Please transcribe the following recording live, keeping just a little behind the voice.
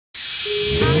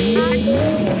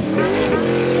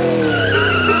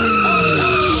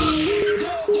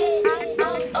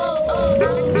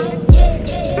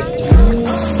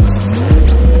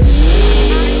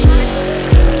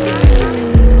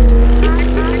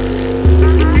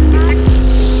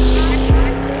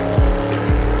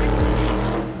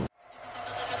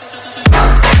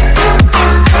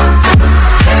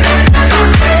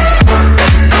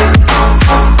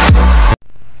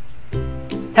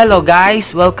Hello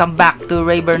guys, welcome back to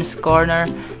Rayburn's Corner.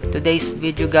 Today's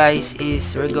video guys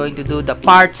is we're going to do the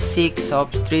part 6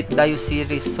 of Street Dio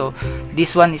series. So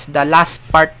this one is the last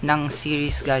part ng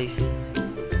series guys.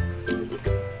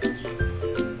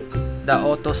 The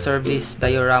auto service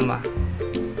diorama.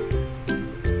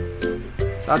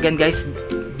 So again guys,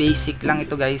 basic lang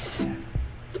ito guys.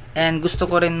 And gusto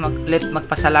ko rin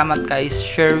magpasalamat kay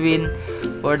Sherwin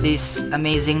for this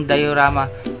amazing diorama.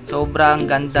 Sobrang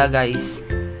ganda guys.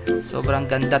 Sobrang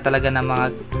ganda talaga ng mga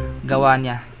gawa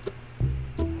niya.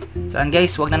 So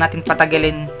guys, wag na natin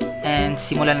patagalin and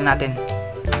simulan na natin.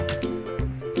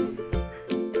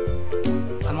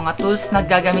 Ang mga tools na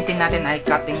gagamitin natin ay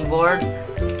cutting board,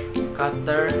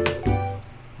 cutter,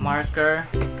 marker,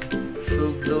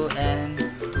 shoe glue,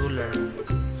 and ruler.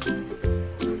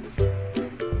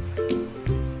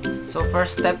 So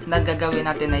first step na gagawin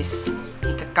natin is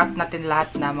i-cut natin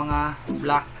lahat ng mga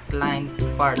black line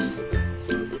parts.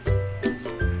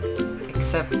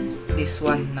 Except this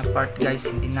one na part guys,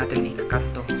 hindi natin i-cut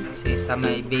to kasi sa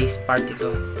may base part ito.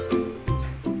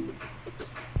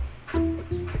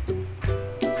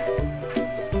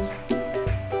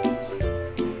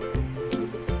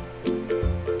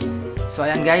 So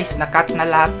ayan guys, na-cut na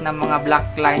lahat ng mga black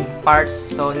line parts.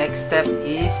 So next step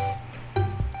is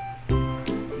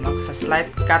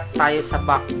magsa-slight cut tayo sa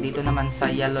back, dito naman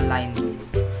sa yellow line.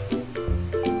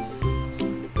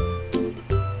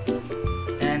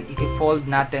 Fold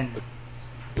natin.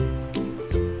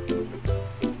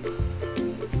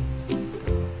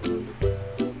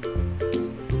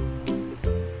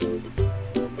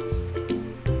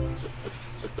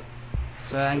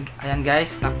 So ayan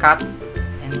guys, na-cut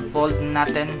and fold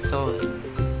natin. So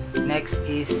next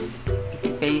is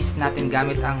i-paste natin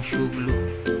gamit ang shoe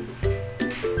glue.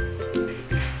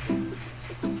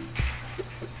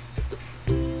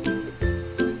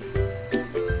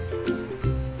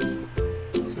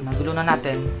 Na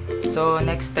natin. So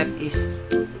next step is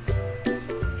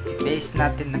i-paste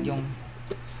natin yung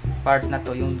part na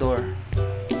to, yung door,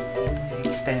 yung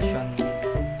extension.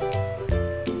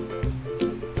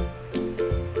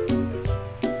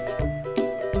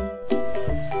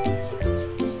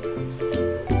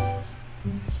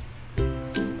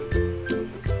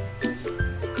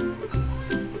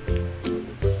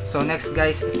 So next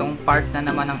guys, itong part na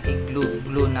naman ang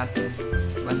i-glue natin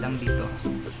bandang dito.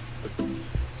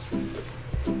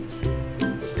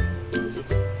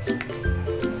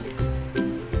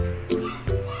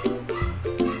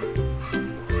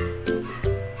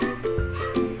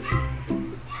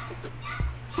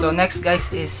 So next guys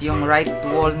is yung right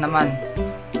wall naman.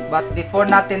 But before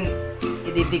natin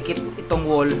ididikit itong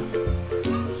wall,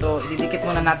 so ididikit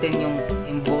muna natin yung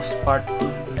embossed part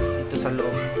dito sa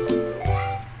loob.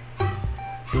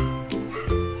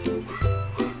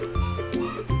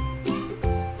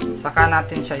 Saka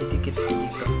natin siya idikit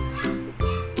dito.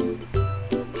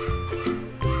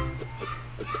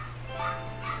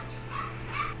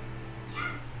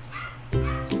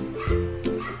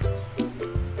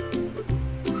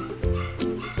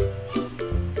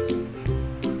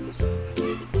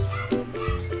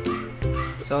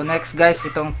 So next guys,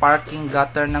 itong parking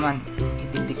gutter naman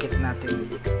ididikit natin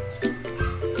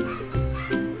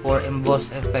for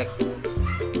emboss effect.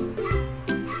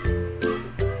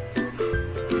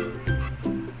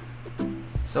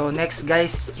 So next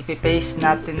guys, ipipaste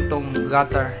natin tong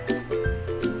gutter dito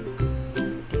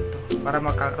para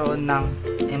magkaroon ng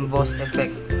emboss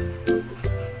effect.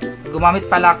 Gumamit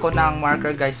pala ako ng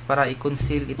marker guys para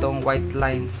i-conceal itong white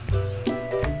lines.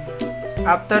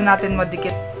 After natin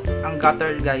madikit ang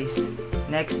gutter guys,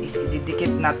 next is ididikit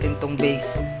natin tong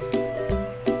base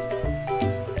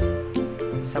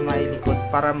sa may likod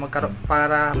para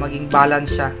maging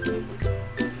balance siya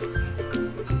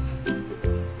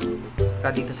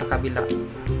dito sa kabila.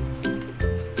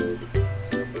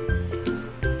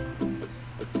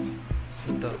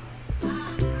 Ito.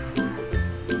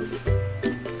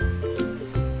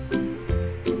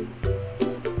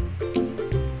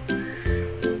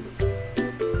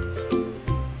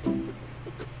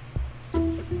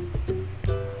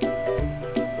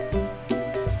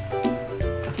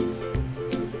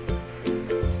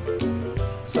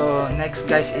 So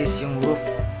next guys is yung roof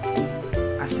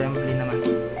assembly naman.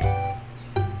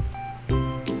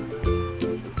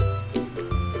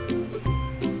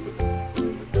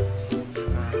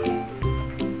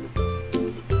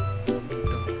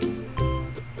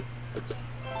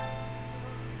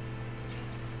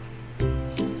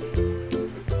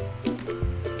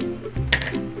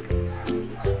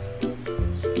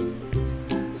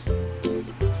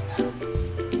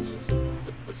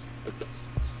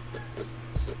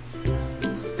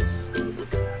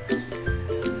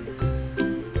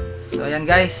 So ayan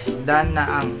guys, done na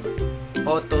ang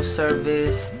auto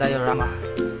service diorama.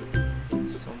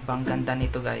 So ang ganda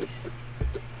nito guys.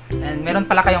 And meron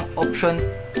pala kayong option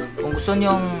kung gusto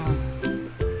nyong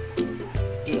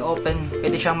i-open,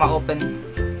 pwede siyang ma-open,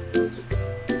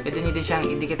 pwede nyo din siyang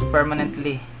idikit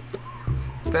permanently,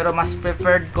 pero mas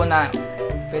preferred ko na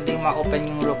pwedeng ma-open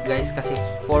yung roof guys kasi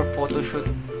for photoshoot.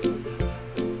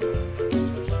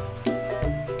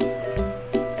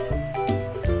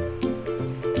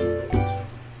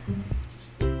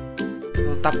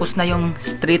 Tapos na yung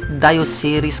Street Dio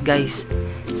series guys,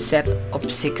 set of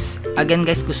 6. Again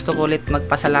guys, gusto ko ulit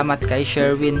magpasalamat kay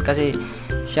Sherwin kasi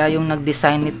siya yung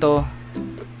nag-design nito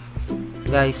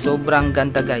guys. Sobrang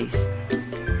ganda guys.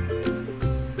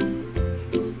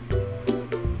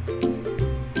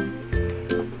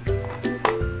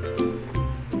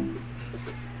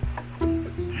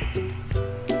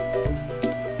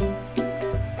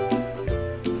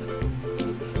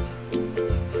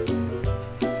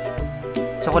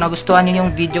 So kung nagustuhan niyo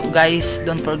yung video guys,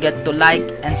 don't forget to like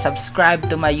and subscribe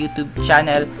to my YouTube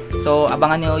channel. So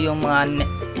abangan niyo yung mga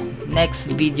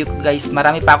next video ko guys.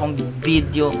 Marami pa akong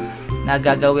video na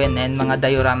gagawin and mga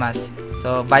dioramas.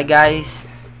 So bye guys.